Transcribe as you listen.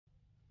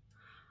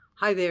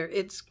Hi there,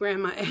 it's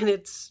Grandma and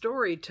it's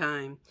story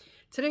time.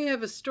 Today I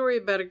have a story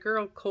about a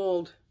girl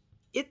called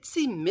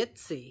Itsy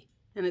Mitzi,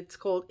 and it's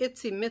called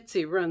Itsy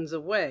Mitzi Runs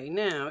Away.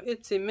 Now,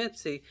 Itsy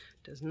Mitzi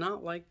does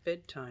not like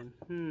bedtime.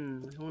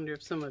 I wonder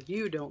if some of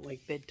you don't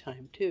like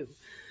bedtime too.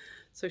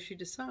 So she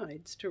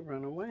decides to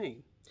run away.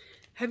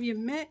 Have you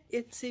met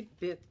Itsy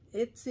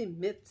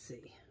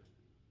Mitzi?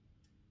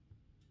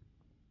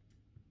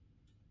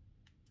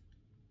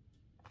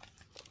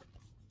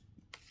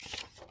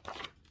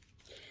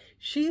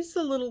 She's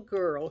the little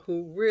girl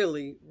who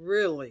really,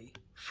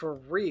 for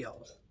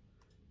real,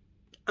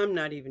 I'm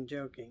not even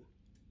joking,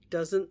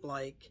 doesn't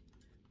like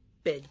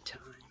bedtime.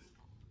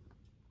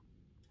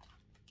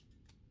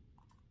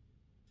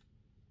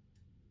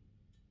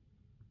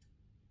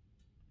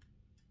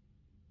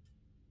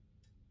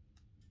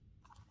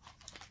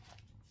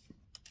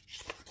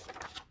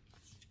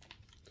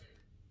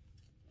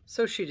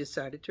 So she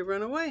decided to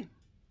run away.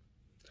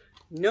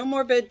 No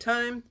more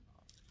bedtime,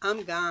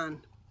 I'm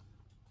gone.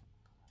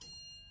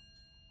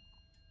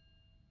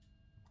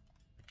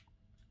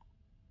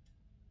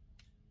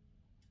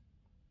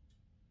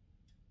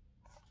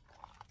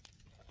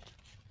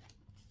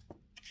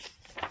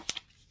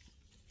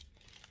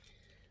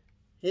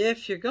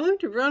 If you're going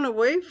to run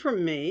away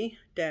from me,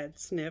 Dad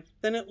sniffed,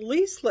 then at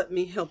least let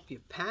me help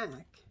you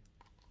pack.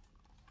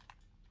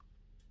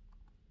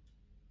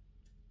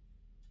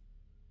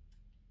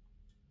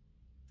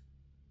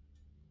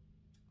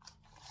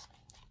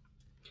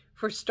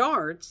 For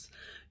starts,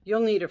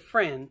 you'll need a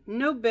friend.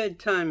 No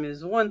bedtime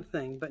is one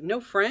thing, but no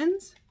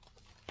friends?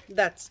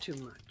 That's too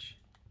much.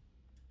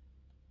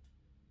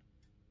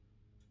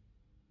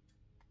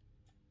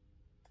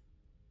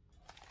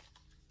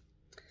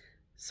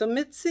 So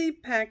Mitzi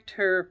packed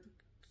her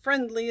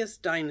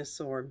friendliest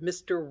dinosaur,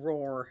 Mr.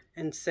 Roar,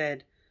 and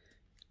said,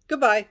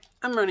 "Goodbye,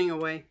 I'm running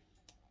away."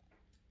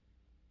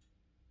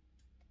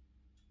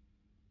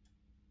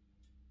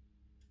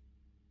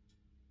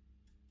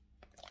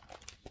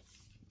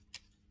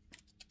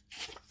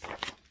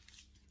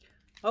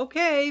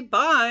 "Okay,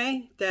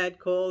 bye," Dad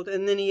called,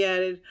 and then he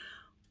added,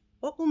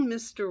 "What will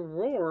Mr.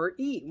 Roar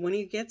eat when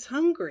he gets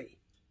hungry?"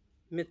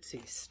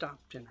 Mitzi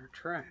stopped in her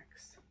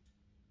tracks.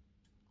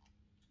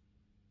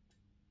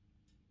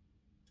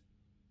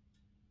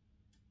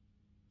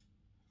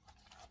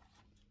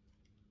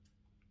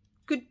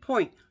 "Good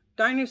point.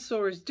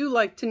 Dinosaurs do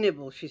like to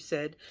nibble," she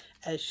said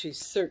as she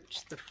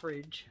searched the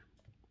fridge.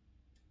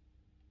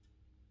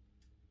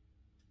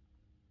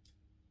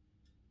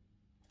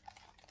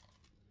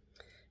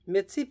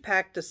 Mitzi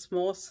packed a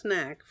small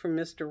snack for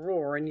Mr.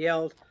 Roar and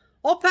yelled,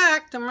 "All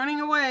packed, I'm running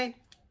away."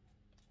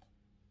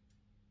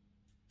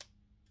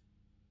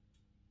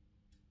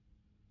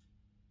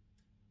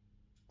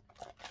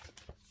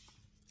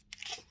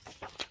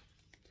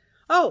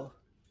 "Oh,"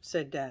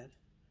 said Dad,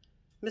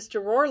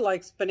 "Mr. Roar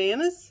likes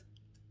bananas?"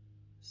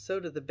 So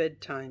do the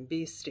bedtime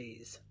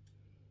beasties.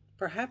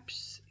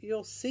 Perhaps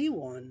you'll see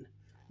one.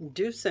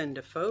 Do send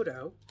a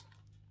photo.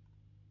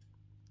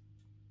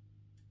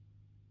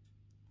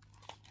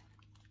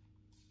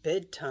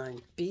 Bedtime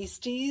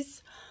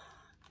beasties?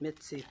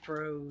 Mitzi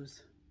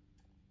froze.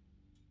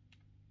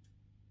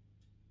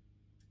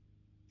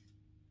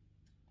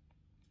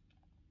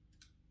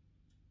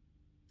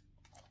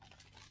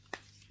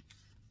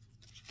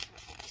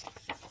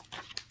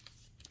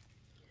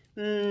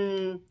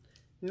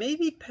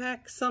 Maybe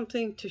pack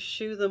something to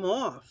shoo them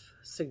off,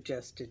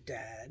 suggested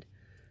Dad.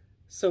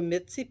 So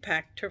Mitzi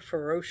packed her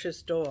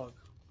ferocious dog,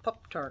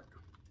 Pup-Tart.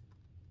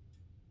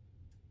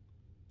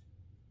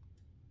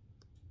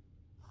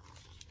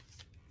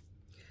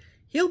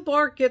 "He'll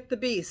bark at the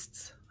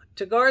beasts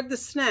to guard the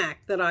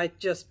snack that I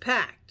just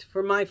packed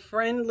for my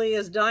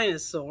friendliest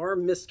dinosaur,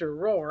 Mr.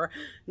 Roar.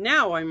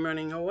 Now I'm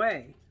running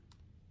away."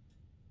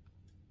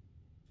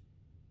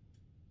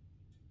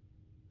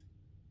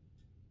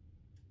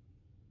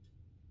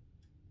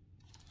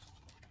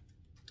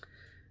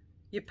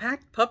 "You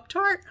packed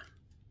Pup-Tart?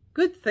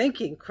 Good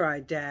thinking,"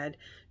 cried Dad.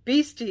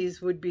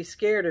 "Beasties would be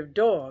scared of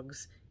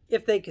dogs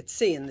if they could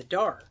see in the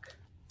dark."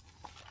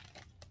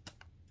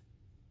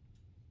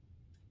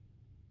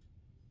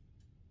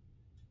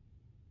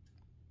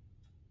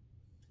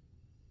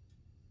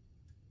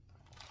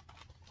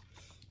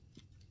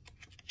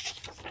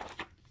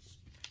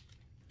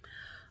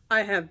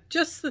 "I have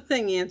just the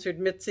thing," answered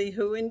Mitzi,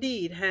 who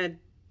indeed had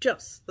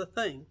just the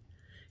thing.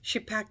 She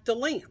packed a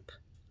lamp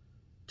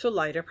to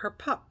light up her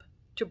pup,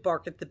 to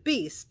bark at the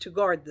beast, to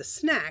guard the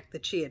snack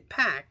that she had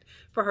packed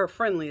for her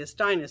friendliest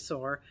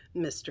dinosaur,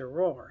 Mr.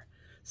 Roar.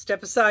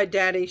 "Step aside,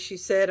 Daddy," she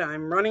said.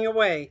 "I'm running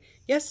away."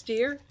 "Yes,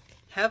 dear.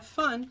 Have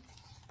fun."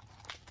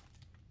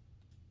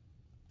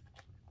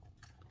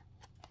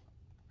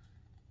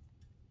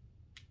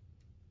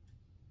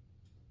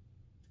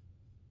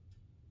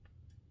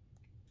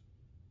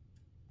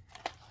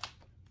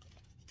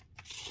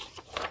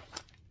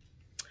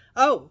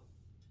 "Oh,"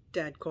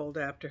 Dad called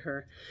after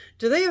her,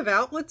 "do they have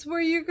outlets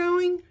where you're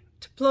going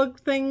to plug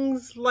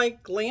things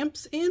like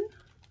lamps in?"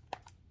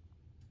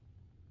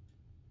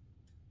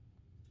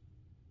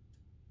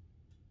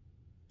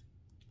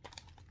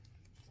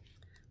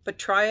 But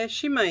try as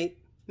she might,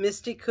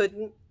 Misty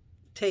couldn't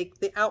take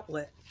the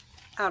outlet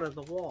out of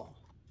the wall.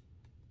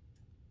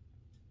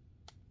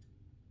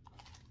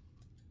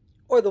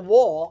 Or the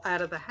wall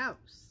out of the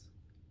house.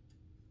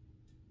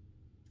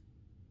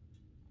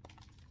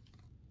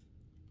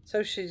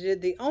 So she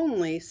did the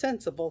only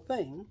sensible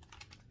thing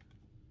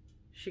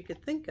she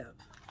could think of.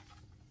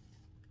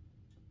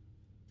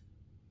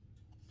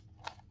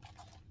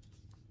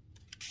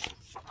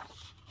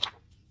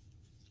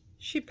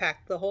 She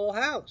packed the whole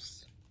house.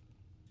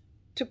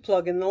 To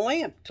plug in the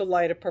lamp, to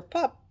light up her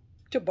pup,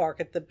 to bark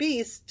at the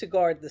beast, to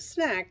guard the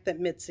snack that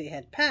Mitzi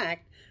had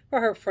packed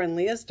for her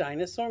friendliest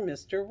dinosaur,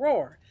 Mr.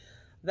 Roar.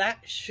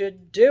 That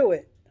should do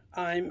it.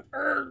 I'm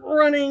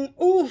running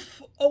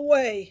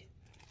away.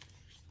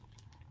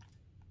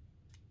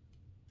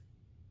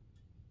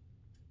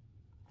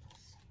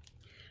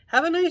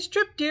 Have a nice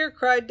trip, dear,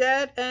 cried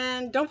Dad,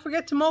 and don't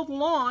forget to mow the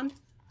lawn.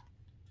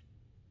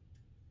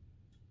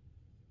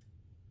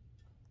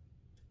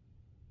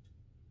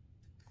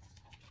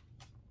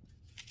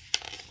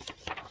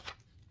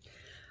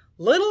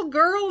 Little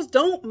girls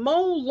don't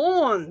mow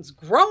lawns,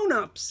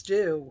 grown-ups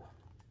do.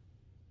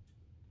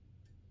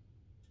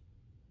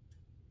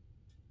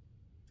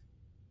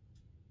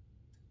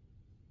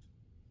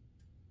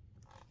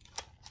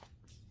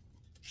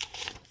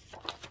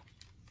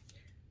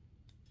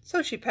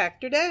 So she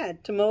packed her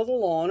dad to mow the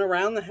lawn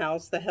around the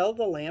house that held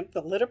the lamp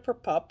that lit up her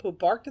pup who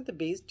barked at the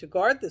beast, to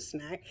guard the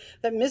snack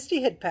that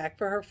Misty had packed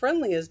for her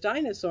friendliest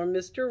dinosaur,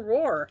 Mr.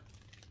 Roar.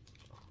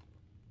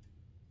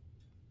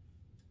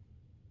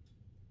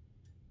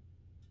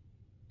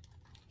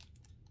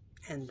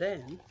 And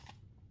then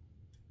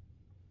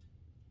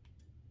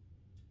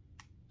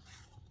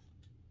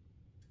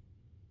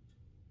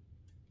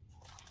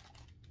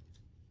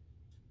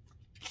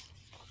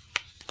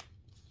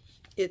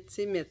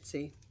Itsy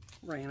Mitzi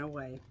ran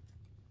away.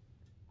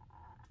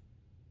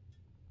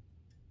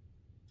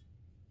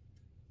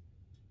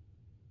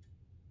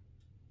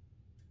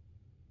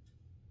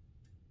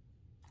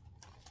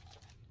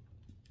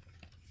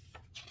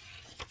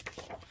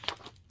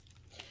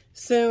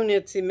 Soon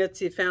Itsy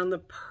Mitzi found the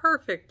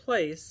perfect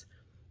place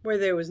where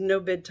there was no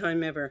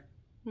bedtime ever,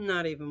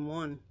 not even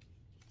one.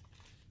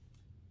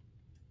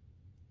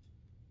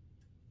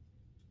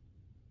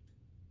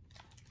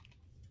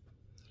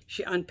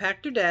 She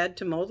unpacked her dad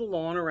to mow the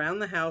lawn around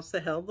the house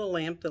that held the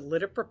lamp that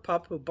lit up her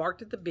pup who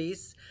barked at the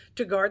beasts,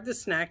 to guard the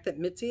snack that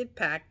Mitzi had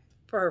packed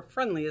for her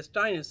friendliest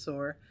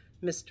dinosaur,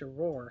 Mr.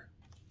 Roar.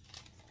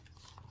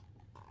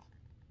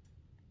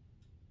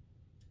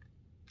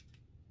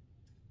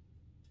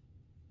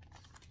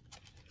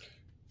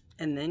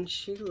 And then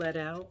she let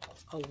out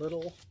a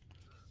little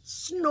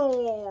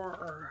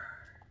snore.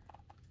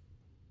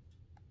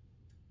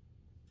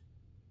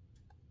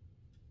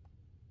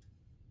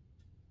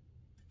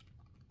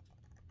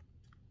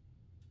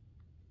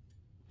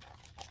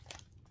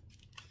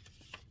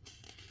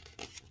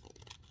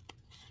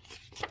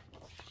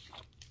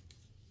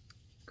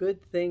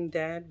 Good thing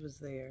Dad was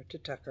there to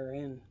tuck her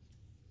in.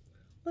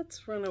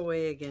 Let's run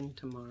away again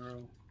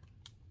tomorrow.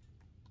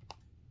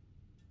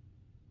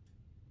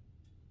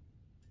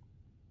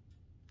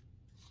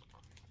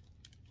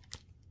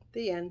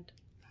 The end.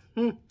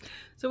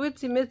 So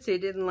Itsy Mitzi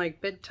didn't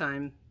like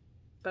bedtime,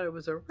 but it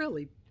was a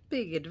really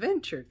big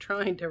adventure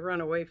trying to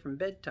run away from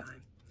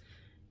bedtime.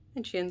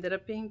 And she ended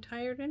up being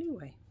tired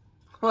anyway.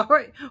 All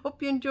right,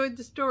 hope you enjoyed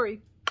the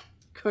story.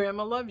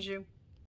 Grandma loves you.